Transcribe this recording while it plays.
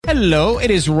Hello, it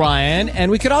is Ryan,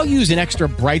 and we could all use an extra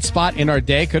bright spot in our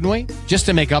day, couldn't we? Just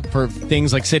to make up for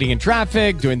things like sitting in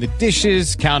traffic, doing the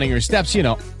dishes, counting your steps, you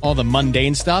know, all the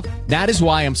mundane stuff. That is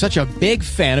why I'm such a big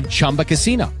fan of Chumba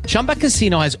Casino. Chumba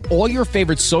Casino has all your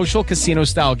favorite social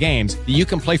casino-style games that you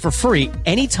can play for free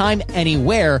anytime,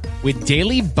 anywhere with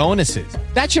daily bonuses.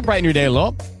 That should brighten your day a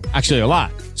little. Actually, a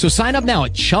lot. So sign up now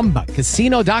at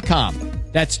ChumbaCasino.com.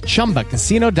 That's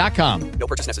ChumbaCasino.com. No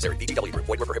purchase necessary. VGW Group.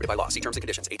 Void where prohibited by law. See terms and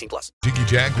conditions. 18+. Jiggy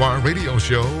Jaguar Radio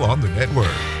Show on the network.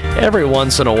 Every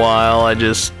once in a while, I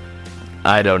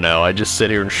don't know. I just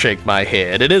sit here and shake my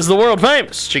head. It is the world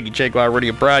famous Jiggy Jaguar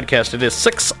Radio broadcast. It is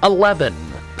 6/11.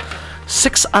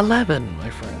 6/11, my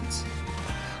friends.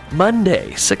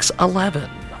 Monday, 6/11.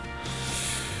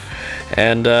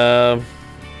 And,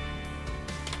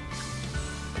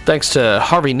 thanks to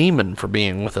Harvey Neiman for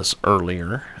being with us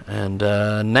earlier. And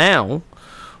now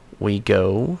we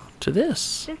go to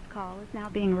this. This call is now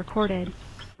being recorded.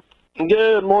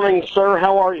 Good morning, sir.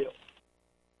 How are you?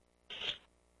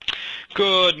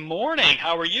 Good morning.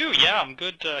 How are you? Yeah, I'm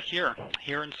good here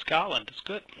in Scotland. It's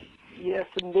good. Yes,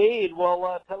 indeed.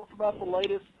 Well, tell us about the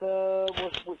latest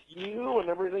with you and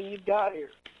everything you've got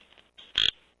here.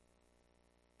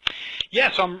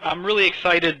 Yes, I'm really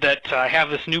excited that I have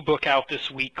this new book out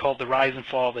this week called The Rise and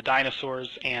Fall of the Dinosaurs,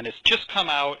 and it's just come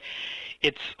out.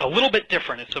 It's a little bit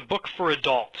different. It's a book for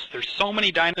adults. There's so many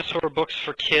dinosaur books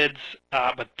for kids,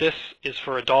 but this is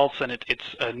for adults, and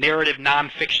it's a narrative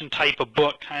nonfiction type of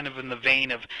book, kind of in the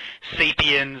vein of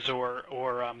Sapiens or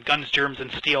Guns, Germs,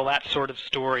 and Steel, that sort of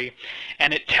story.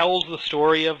 And it tells the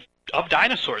story of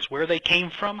dinosaurs, where they came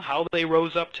from, how they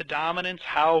rose up to dominance,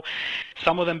 how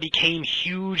some of them became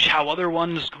huge, how other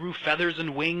ones grew feathers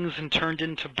and wings and turned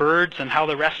into birds, and how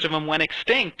the rest of them went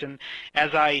extinct. And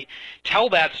as I tell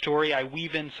that story, I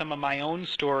weave in some of my own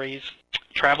stories,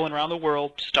 traveling around the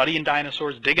world, studying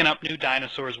dinosaurs, digging up new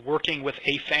dinosaurs, working with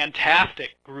a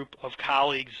fantastic group of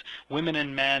colleagues, women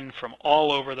and men from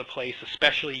all over the place,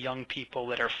 especially young people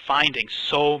that are finding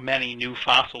so many new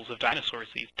fossils of dinosaurs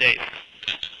these days.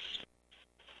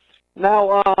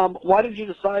 Now, why did you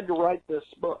decide to write this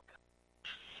book?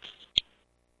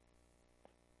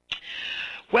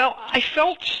 Well, I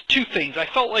felt two things. I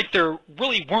felt like there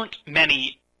really weren't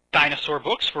many dinosaur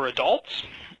books for adults,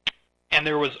 and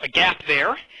there was a gap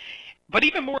there. But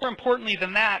even more importantly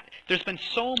than that, there's been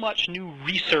so much new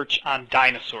research on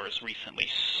dinosaurs recently.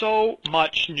 So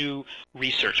much new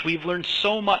research. We've learned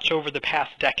so much over the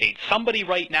past decade. Somebody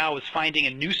right now is finding a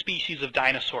new species of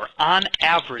dinosaur on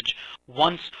average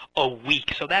once a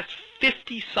week. So that's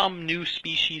 50-some new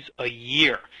species a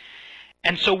year.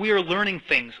 And so we are learning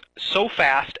things so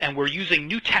fast, and we're using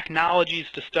new technologies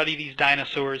to study these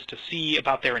dinosaurs, to see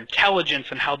about their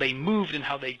intelligence and how they moved and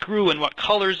how they grew and what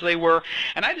colors they were.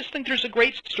 And I just think there's a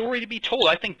great story to be told.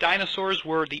 I think dinosaurs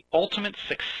were the ultimate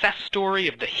success story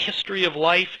of the history of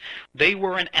life. They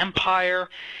were an empire,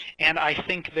 and I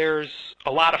think there's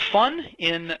a lot of fun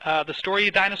in the story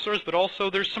of dinosaurs, but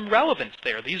also there's some relevance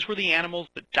there. These were the animals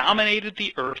that dominated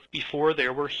the earth before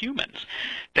there were humans.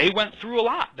 They went through a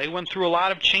lot. They went through a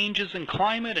lot of changes in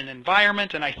climate and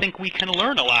environment, and I think we can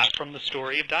learn a lot from the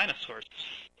story of dinosaurs.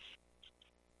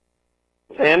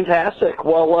 Fantastic.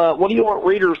 Well, what do you want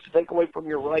readers to take away from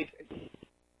your writing?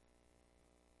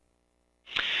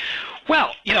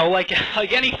 Well, you know, like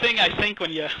anything, I think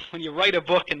when you write a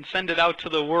book and send it out to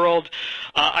the world,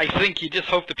 I think you just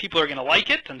hope that people are going to like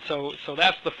it, and so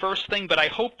that's the first thing. But I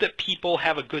hope that people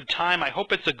have a good time. I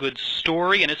hope it's a good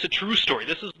story, and it's a true story.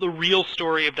 This is the real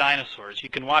story of dinosaurs. You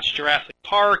can watch Jurassic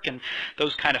Park and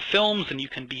those kind of films, and you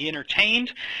can be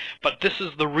entertained, but this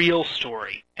is the real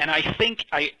story. And I think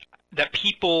that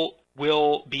people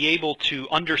will be able to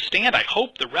understand, I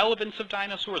hope, the relevance of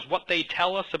dinosaurs, what they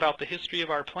tell us about the history of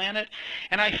our planet.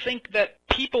 And I think that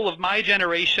people of my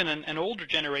generation and older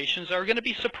generations are going to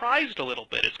be surprised a little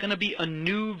bit. It's going to be a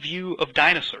new view of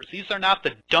dinosaurs. These are not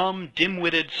the dumb,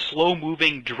 dim-witted,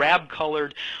 slow-moving,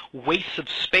 drab-colored wastes of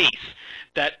space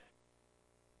that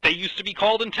they used to be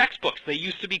called in textbooks. They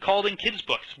used to be called in kids'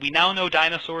 books. We now know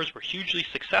dinosaurs were hugely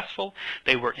successful.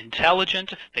 They were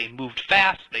intelligent. They moved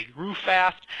fast. They grew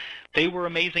fast. They were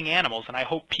amazing animals, and I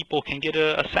hope people can get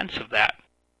a sense of that.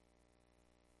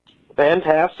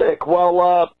 Fantastic.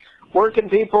 Well, where can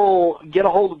people get a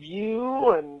hold of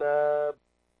you and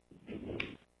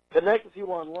connect with you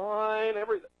online,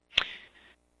 everything?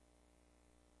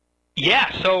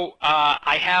 Yeah, so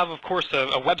I have, of course,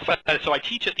 a website. So I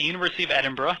teach at the University of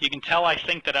Edinburgh. You can tell, I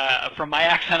think, that from my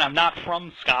accent, I'm not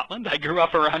from Scotland. I grew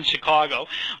up around Chicago,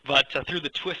 but through the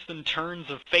twists and turns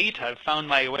of fate, I've found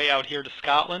my way out here to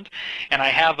Scotland. And I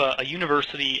have a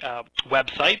university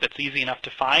website that's easy enough to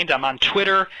find. I'm on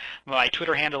Twitter. My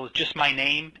Twitter handle is just my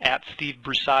name, at Steve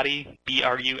Brusatte,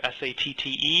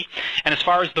 Brusatte. And as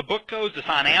far as the book goes, it's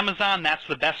on Amazon. That's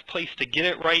the best place to get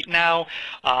it right now.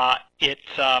 It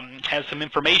has some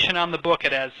information on the book.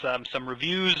 It has some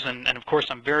reviews, and of course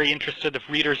I'm very interested if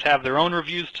readers have their own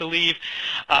reviews to leave.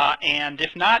 And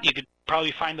if not, you could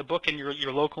probably find the book in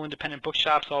your local independent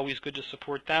bookshops. Always good to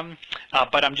support them.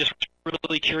 But I'm just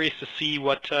really curious to see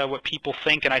what people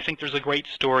think, and I think there's a great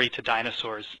story to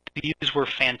dinosaurs. These were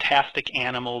fantastic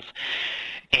animals,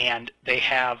 and they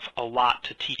have a lot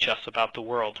to teach us about the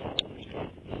world.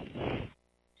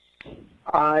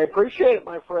 I appreciate it,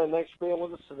 my friend. Thanks for being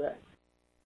with us today.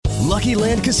 Lucky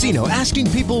Land Casino, asking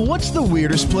people, what's the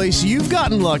weirdest place you've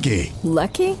gotten lucky?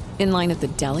 Lucky? In line at the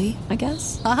deli, I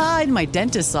guess? Aha, in my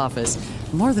dentist's office.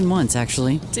 More than once,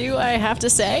 actually. Do I have to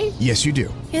say? Yes, you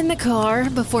do. In the car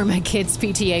before my kids'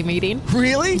 PTA meeting.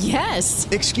 Really? Yes.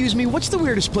 Excuse me, what's the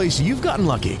weirdest place you've gotten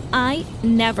lucky? I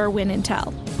never win and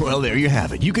tell. Well, there you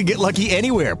have it. You can get lucky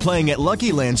anywhere, playing at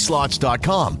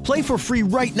LuckyLandSlots.com. Play for free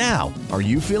right now. Are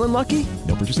you feeling lucky?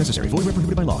 No purchase necessary. Void where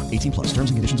prohibited by law. 18+.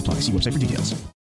 Terms and conditions apply. See website for details.